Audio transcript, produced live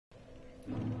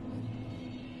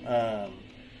Um,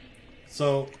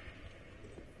 so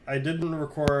I didn't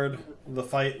record the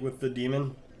fight with the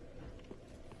demon.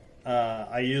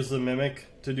 I used the mimic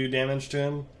to do damage to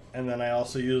him, and then I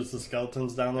also used the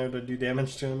skeletons down there to do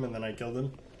damage to him, and then I killed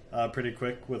him pretty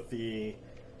quick with the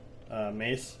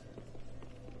mace,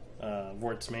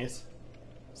 Vort's mace.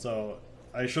 So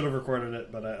I should have recorded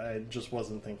it, but I just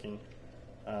wasn't thinking.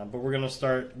 But we're going to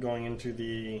start going into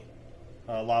the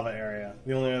lava area.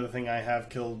 The only other thing I have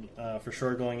killed for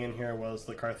sure going in here was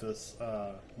the Karthus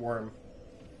worm,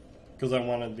 because I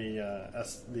wanted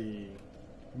the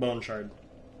bone shard.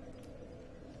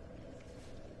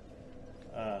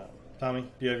 Tommy,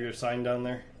 do you have your sign down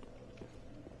there?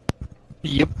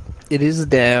 Yep, it is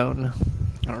down.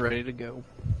 I'm ready to go.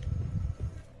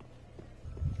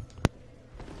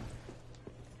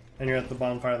 And you're at the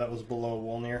bonfire that was below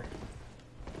Wolnir.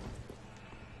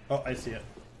 Oh, I see it.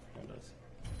 There it is.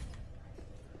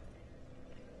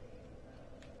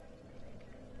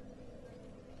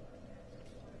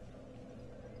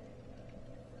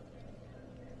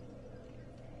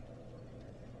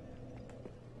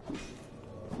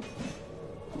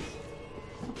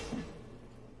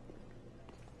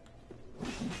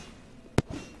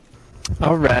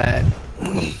 All right.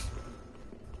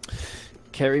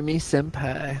 Carry me,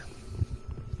 senpai.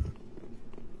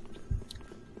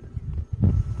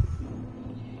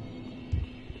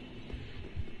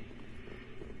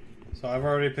 So I've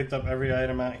already picked up every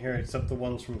item out here except the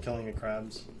ones from killing the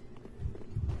crabs.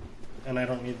 And I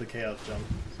don't need the chaos gem.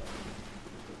 So.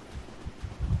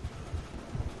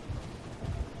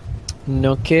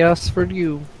 No chaos for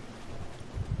you.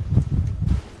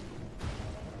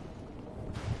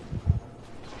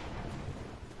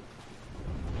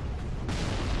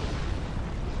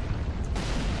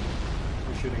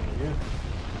 We're shooting at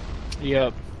you.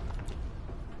 Yep.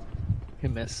 He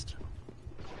missed.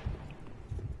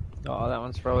 Oh, that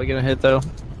one's probably gonna hit though.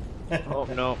 Oh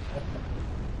no.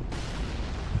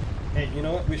 Hey, you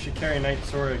know what? We should carry Knight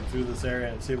Sorig through this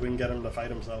area and see if we can get him to fight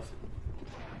himself.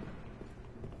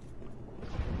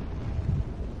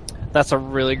 That's a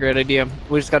really great idea.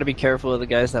 We just gotta be careful of the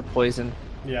guys that poison.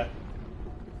 Yeah.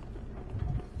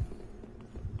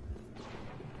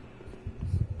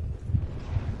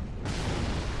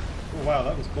 Oh, wow,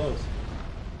 that was close.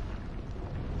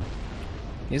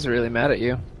 He's really mad at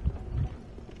you.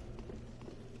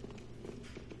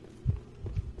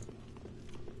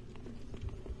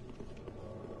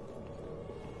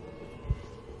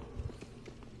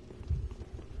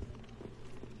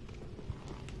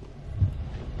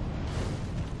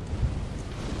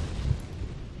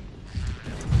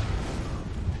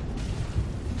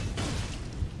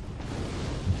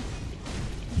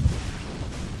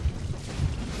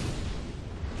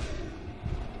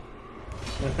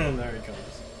 There he comes.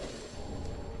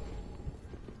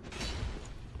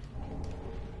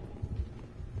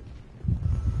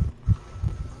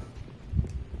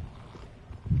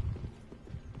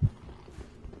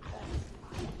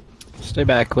 Stay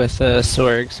back with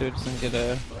Sorg so it doesn't get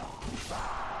a...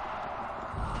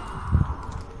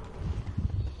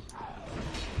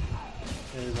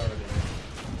 Yeah, he's already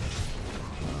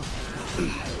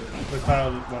there. The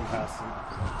cloud went past him.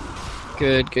 So.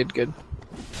 Good, good, good.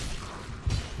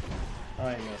 Oh,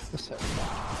 he missed.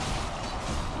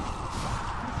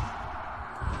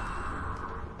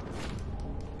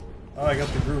 Oh, I got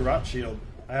the Gru Rot Shield.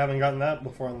 I haven't gotten that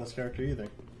before on this character either.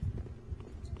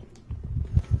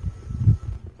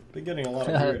 Been getting a lot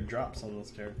of weird drops on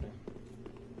this character.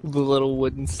 The little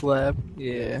wooden slab,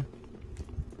 yeah.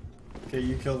 Okay,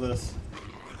 you kill this.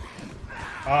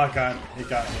 Oh god, it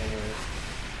got me anyways.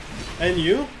 And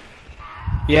you?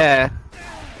 Yeah.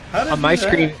 How did On my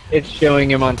screen, it's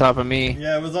showing him on top of me.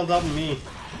 Yeah, it was on top of me.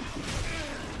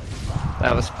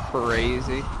 That was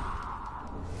crazy.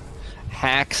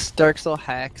 Hacks, Dark Soul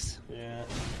hacks. Yeah.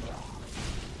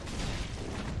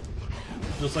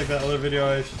 Just like that other video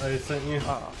I sent you.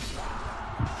 Oh.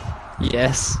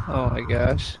 Yes. Oh my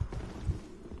gosh.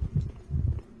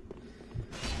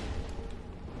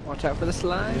 Watch out for the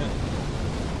slime. Yeah.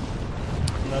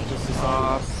 Not just the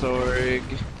Ah, slime. Sorg.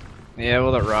 Yeah,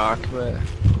 well, the rock, but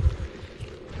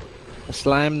the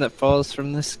slime that falls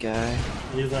from the sky.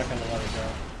 He's not gonna let it go.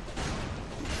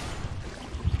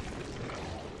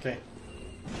 Okay.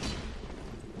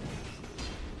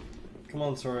 Come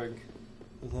on, Sorg.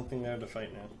 There's nothing there to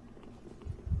fight now.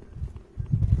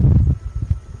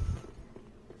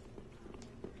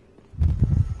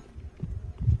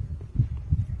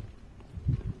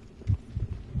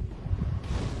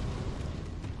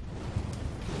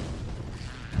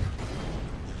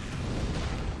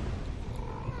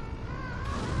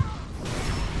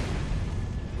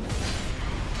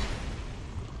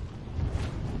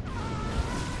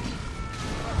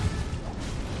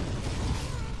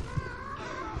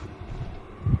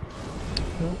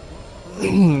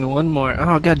 One more.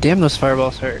 Oh god damn, those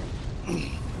fireballs hurt.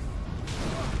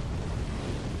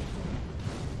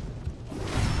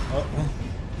 Oh.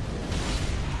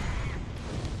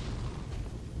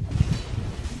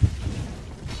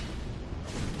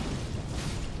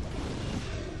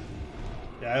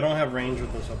 Yeah, I don't have range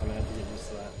with this weapon. I have to get used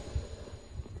to that.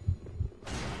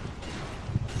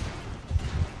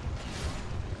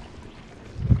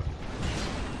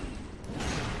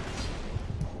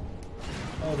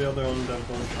 Oh, the other one does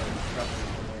bullet time.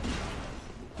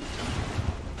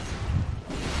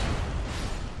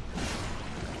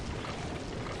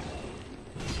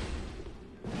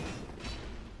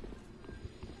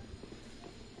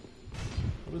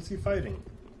 What is he fighting?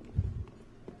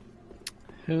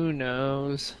 Who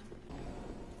knows?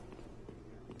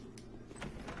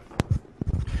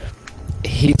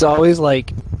 He's always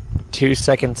like 2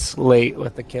 seconds late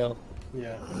with the kill.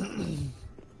 Yeah.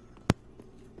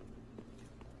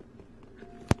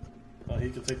 Oh, he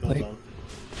could take those Like- on.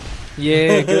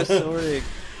 Yeah, go Sorig.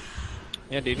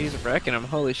 Yeah, dude, he's wrecking him.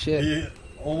 Holy shit. He,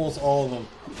 almost all of them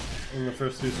in the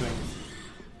first 2 swings.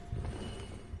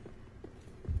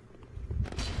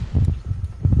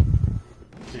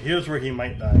 Okay, here's where he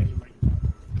might die.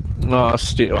 Oh,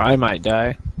 I might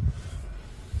die.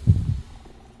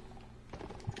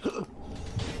 Okay.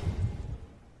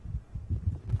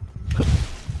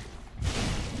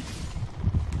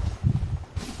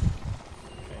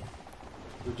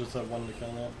 We just have one to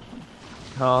kill now.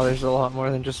 Oh, there's a lot more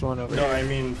than just one over No, here. I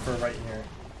mean for right here.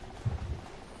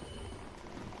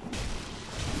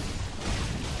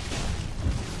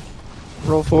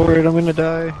 Roll forward, I'm gonna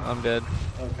die. I'm dead.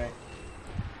 Okay.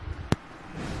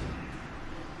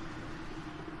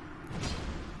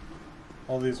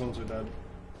 All these ones are dead.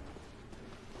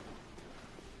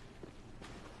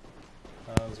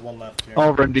 There's one left here.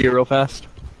 I'll run to you real fast.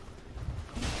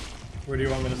 Where do you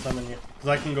want me to summon you? Because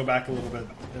I can go back a little bit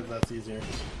if that's easier.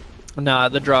 Nah,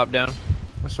 the drop down.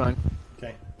 That's fine.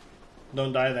 Okay.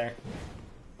 Don't die there.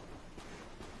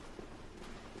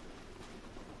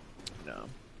 No.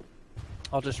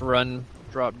 I'll just run,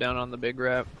 drop down on the big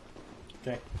rat.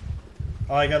 Okay.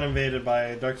 Oh, I got invaded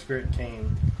by Dark Spirit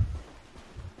Kane.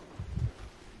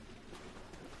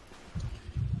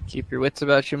 Keep your wits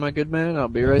about you, my good man. I'll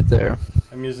be right there.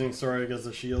 I'm using Sorig as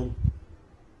a shield.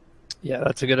 Yeah,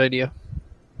 that's a good idea.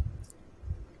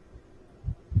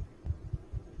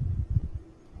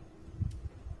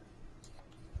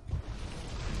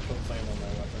 Put flame on my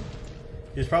weapon.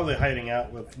 He's probably hiding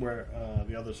out with where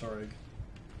the other Sorig.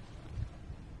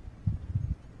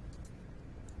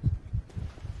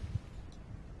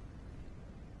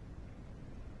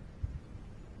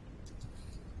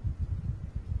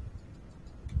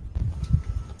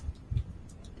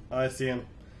 Oh, I see him.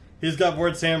 He's got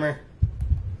Vort's hammer.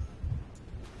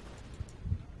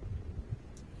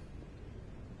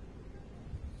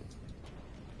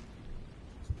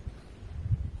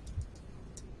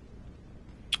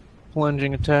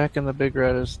 Plunging attack and the big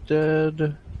rat is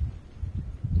dead.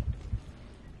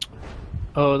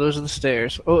 Oh, those are the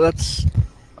stairs. Oh, that's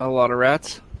a lot of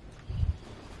rats.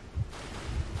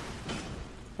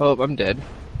 Oh, I'm dead.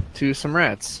 To some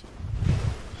rats.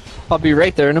 I'll be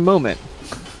right there in a moment.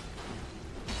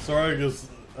 Sorig is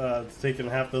taking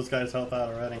half those guys' health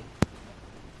out already.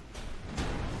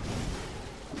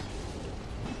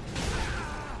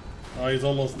 Oh, he's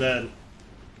almost dead.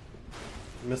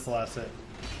 Missed the last hit.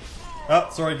 Oh,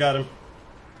 Sorig got him.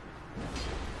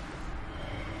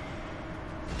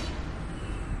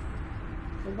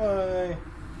 Goodbye.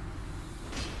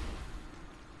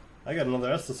 I got another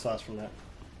Estus sauce from that.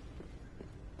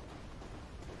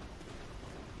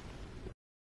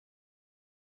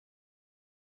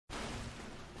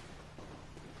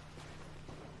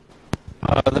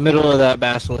 The middle of that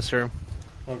basilisk room.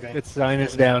 Okay. Its sign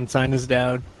is down. Sign is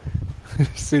down. As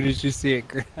soon as you see it,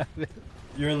 grab it.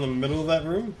 You're in the middle of that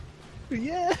room?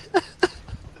 Yeah.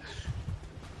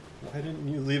 Why didn't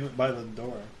you leave it by the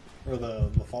door? Or the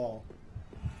fall?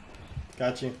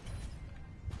 Got you.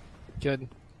 Good.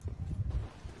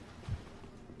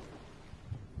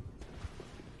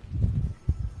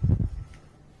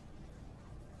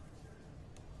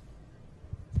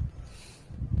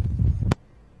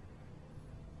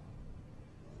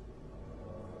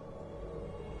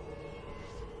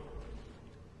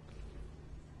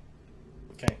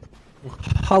 Okay.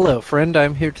 Hello, friend.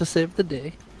 I'm here to save the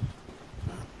day.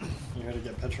 You here to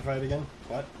get petrified again?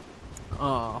 What?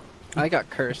 Oh, I got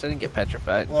cursed. I didn't get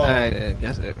petrified. Well- I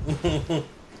guess it.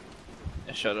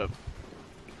 Yeah, shut up.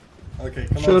 Okay,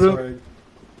 come Shut on, up. Sorig.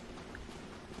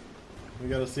 We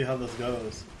gotta see how this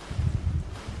goes.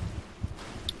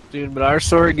 Dude, but our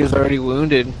Sorig is already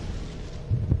wounded.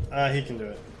 He can do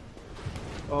it.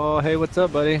 Oh, hey, what's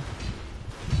up, buddy?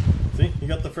 See, he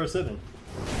got the first hit in.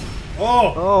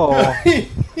 Oh! Oh.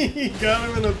 He got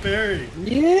him in a parry.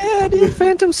 Yeah, dude,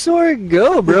 Phantom Sword,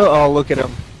 go, bro. Oh, look at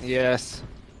him. Yes.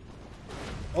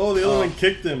 Oh, the other one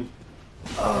kicked him.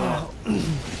 Oh.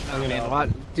 I mean, know. what?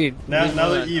 Dude. Now leave they're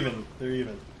alone. even. They're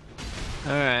even.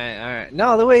 Alright.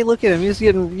 No, the way, look at him. He's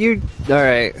getting. You.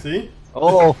 Alright. See?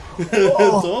 Oh. I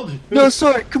told you. No,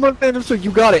 sorry. Come on, Phantom Sword.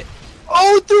 You got it.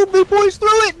 Oh, dude, big boys, throw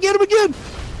it. Get him again.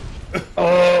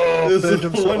 Oh, This is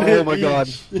Phantom Sword. one hit Oh, my God.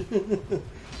 each.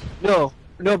 No,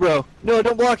 bro. No,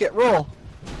 don't block it. Roll.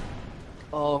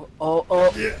 Oh.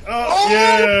 Yeah. Oh,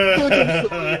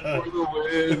 yeah. For the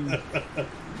win. That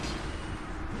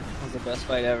was the best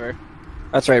fight ever.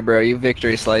 That's right, bro. You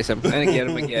victory slice him and get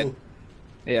him again.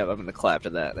 Yeah, I'm gonna clap to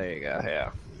that. There you go.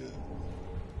 Yeah.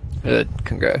 Good.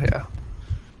 Congrats. Yeah.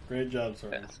 Great job, sir.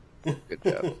 Yes. Good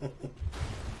job.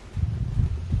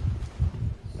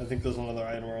 I think there's another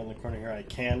item around the corner here I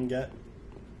can get.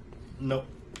 Nope.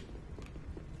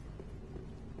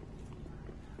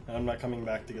 And I'm not coming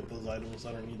back to get those items.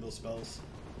 I don't need those spells.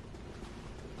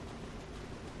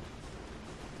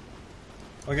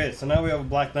 Okay, so now we have a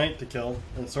Black Knight to kill,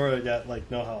 and Sora got, like,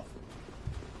 no health.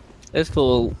 It's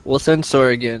cool. We'll send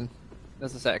Sora again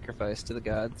as a sacrifice to the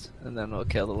gods, and then we'll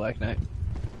kill the Black Knight.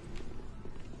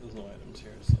 There's no items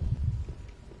here, so...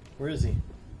 Where is he?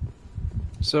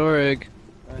 Sorig.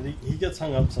 He gets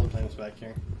hung up sometimes back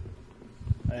here.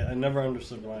 I never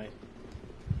understood why.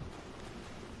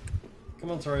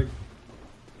 Come on, Sora.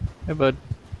 Hey, bud.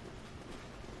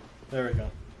 There we go.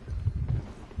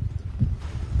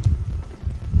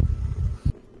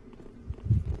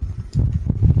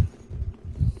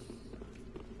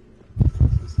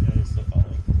 Yeah, he's still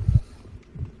following.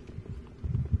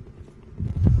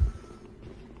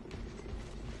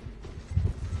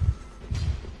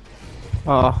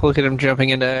 Oh, look at him jumping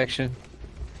into action.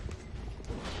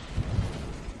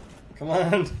 Come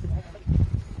on.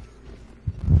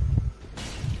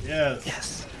 Yes.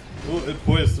 Yes. Ooh, it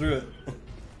poised through it.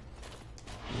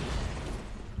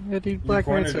 Yeah, dude, You Black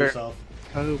Knights cornered are yourself.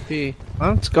 OP.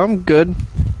 I'm good.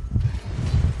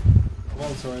 Come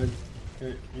on, Sword.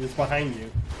 He's behind you.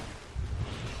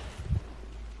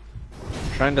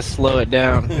 Trying to slow it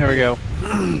down. There we go.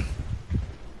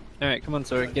 Alright, come on,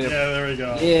 Sword. Get him. Yeah, there we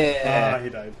go. Yeah. Ah, he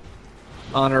died.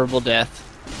 Honorable death.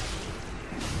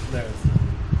 There it is.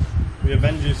 We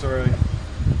avenge you, Sword.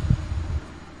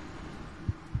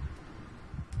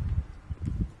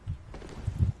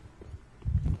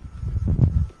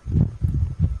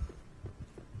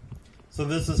 So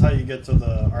this is how you get to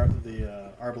the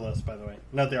Arbalest, by the way.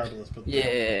 Not the Arbalest, but the...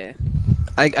 Yeah.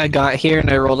 I got here and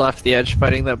I rolled off the edge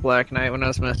fighting that Black Knight when I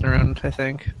was messing around, I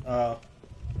think.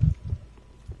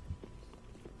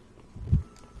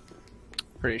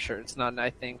 Pretty sure it's not an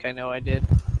I think. I know I did.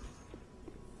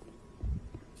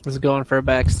 Was going for a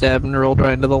backstab and rolled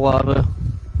right into the lava.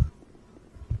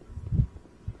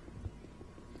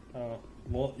 Oh,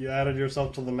 well, you added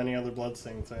yourself to the many other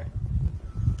bloodstains there.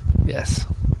 Yes.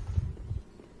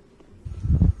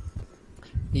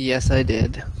 Yes, I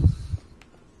did.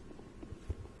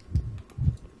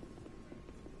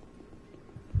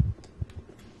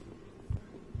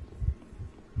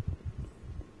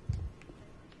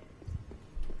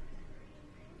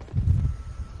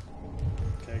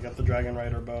 Okay, I got the Dragon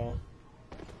Rider bow.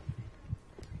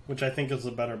 Which I think is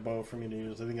a better bow for me to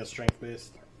use. I think it's strength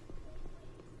based.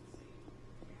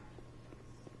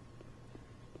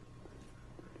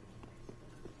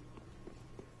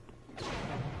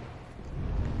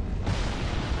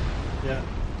 Yeah,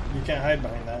 you can't hide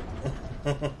behind that.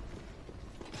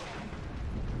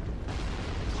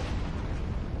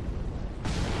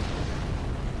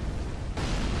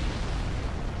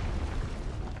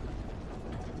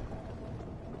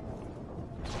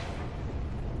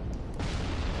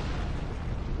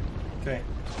 Okay.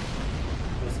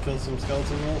 Let's kill some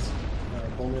skeleton wheels.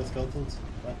 Bone meal skeletons.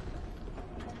 What?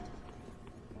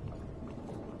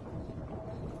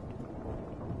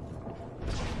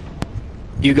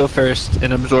 You go first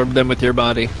and absorb them with your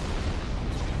body.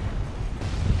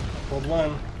 Pulled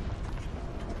one.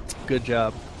 Good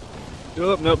job.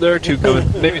 Oh, nope, there are two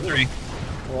coming. Maybe three.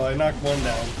 Well, I knocked one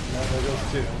down. Now there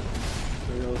goes two.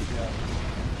 There goes, yeah.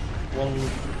 One.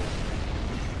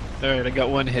 Alright, I got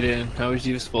one hit in. That was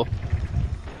useful.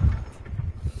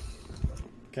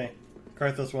 Okay.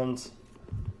 Karthus ones.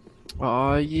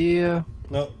 Aw, yeah.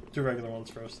 Nope, two regular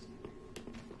ones first.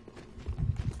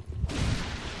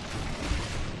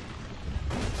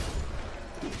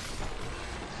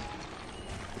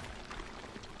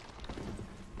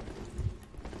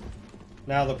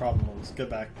 Now the problem ones. Get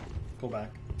back. Go back.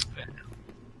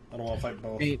 I don't want to fight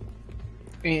both.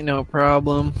 Ain't no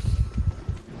problem.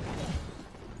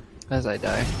 As I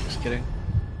die. Just kidding.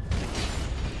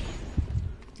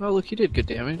 Oh, look, you did good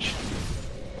damage.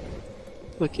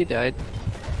 Look, he died.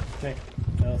 Okay,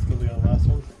 now let's go to the last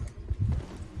one.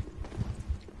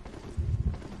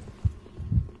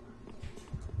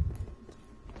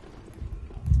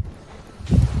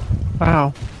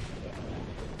 Wow.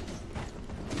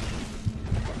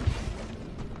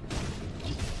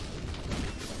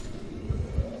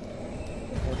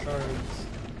 More shards.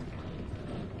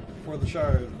 For the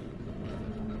shard.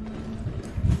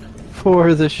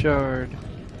 For the shard.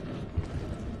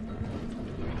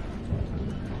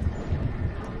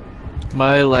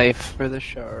 My life for the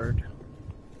shard.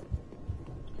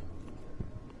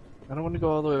 I don't want to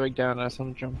go all the way back down. I just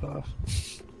want to jump off.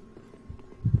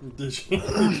 Did you?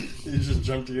 You just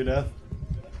jump to your death?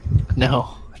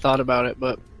 No, I thought about it,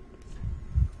 but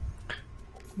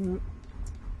Ooh,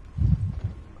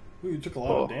 you took a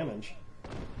lot of damage.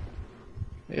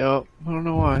 yep, I don't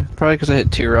know why. Probably because I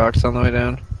hit 2 rocks on the way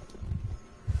down.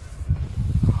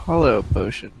 Hollow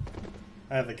potion.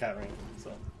 I have the cat ring,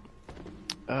 so.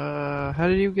 How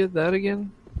did you get that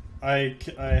again? I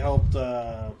helped,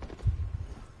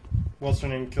 what's her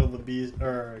name, kill the bee,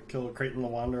 or kill Creighton the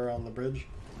Wanderer on the bridge.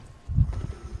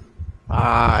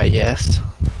 Ah, yes.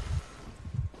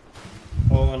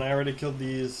 Oh, and I already killed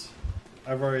these.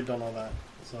 I've already done all that,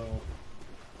 so.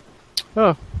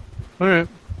 Oh, alright.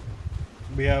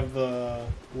 We have the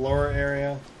lower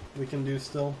area we can do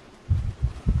still.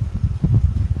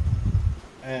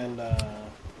 And,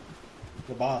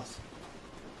 the boss.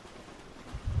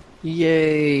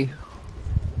 Yay.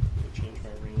 Change my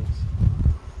rings.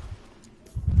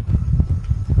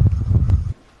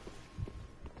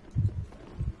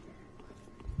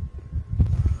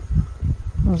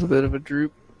 That was a bit of a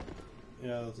droop.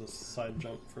 Yeah, there's a side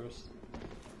jump first.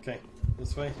 Okay,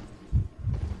 this way.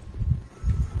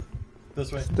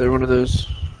 This way. They're one of those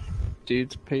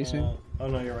dudes pacing. Oh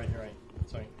no, you're right, you're right.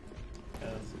 Sorry. Yeah,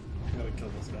 I gotta kill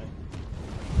this guy.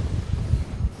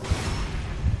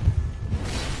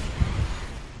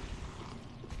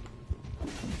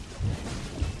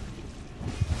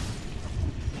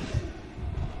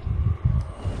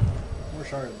 More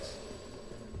shards.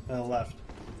 And left.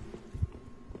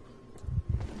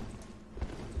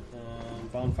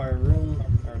 Bonfire room.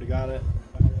 I already got it.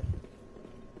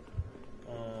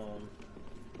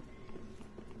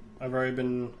 I've already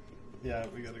been... Yeah,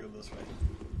 we gotta go this way.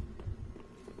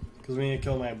 Because we need to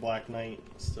kill my Black Knight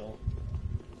still.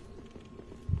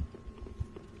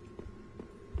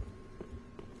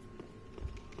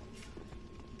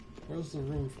 Where's the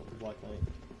room for the Black Knight?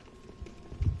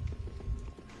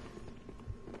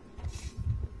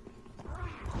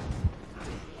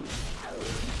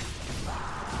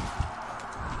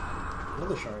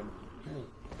 Another shard. Hmm.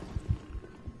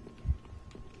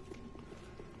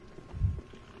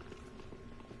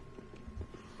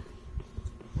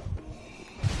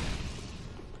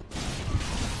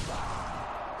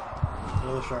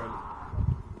 Another shard.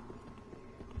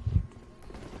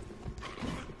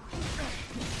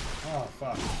 Oh,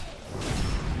 fuck.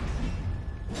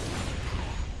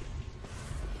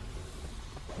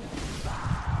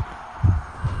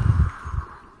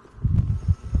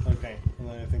 Okay, and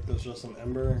then I think there's just some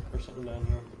ember or something down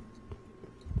here.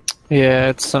 Yeah,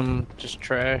 it's some just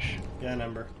trash. Yeah, an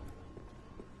ember.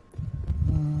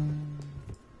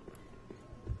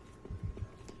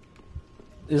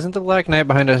 Isn't the Black Knight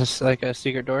behind us like a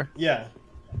secret door? Yeah.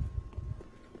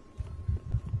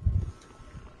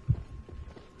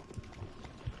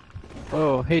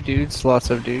 Oh, hey dudes, lots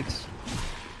of dudes.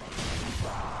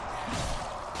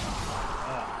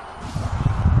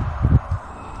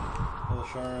 Another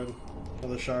shard.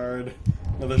 Another shard.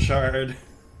 Another shard.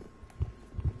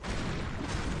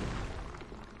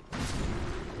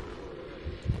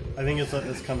 I think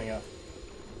it's coming up.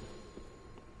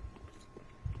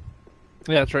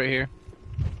 Yeah, it's right here.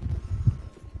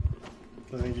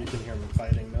 I think you can hear me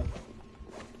fighting now.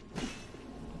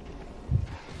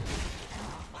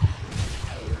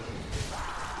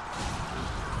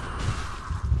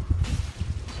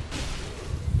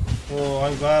 Oh,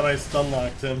 I'm glad I stun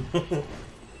locked him.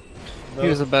 He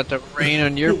was about to rain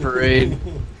on your parade.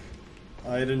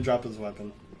 I didn't drop his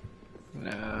weapon.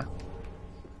 Nah.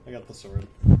 I got the sword.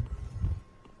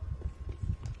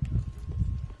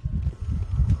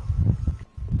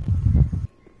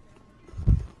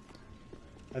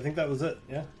 I think that was it,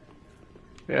 yeah?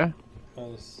 Yeah?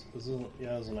 This isn't,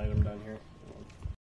 yeah, there's an item down here.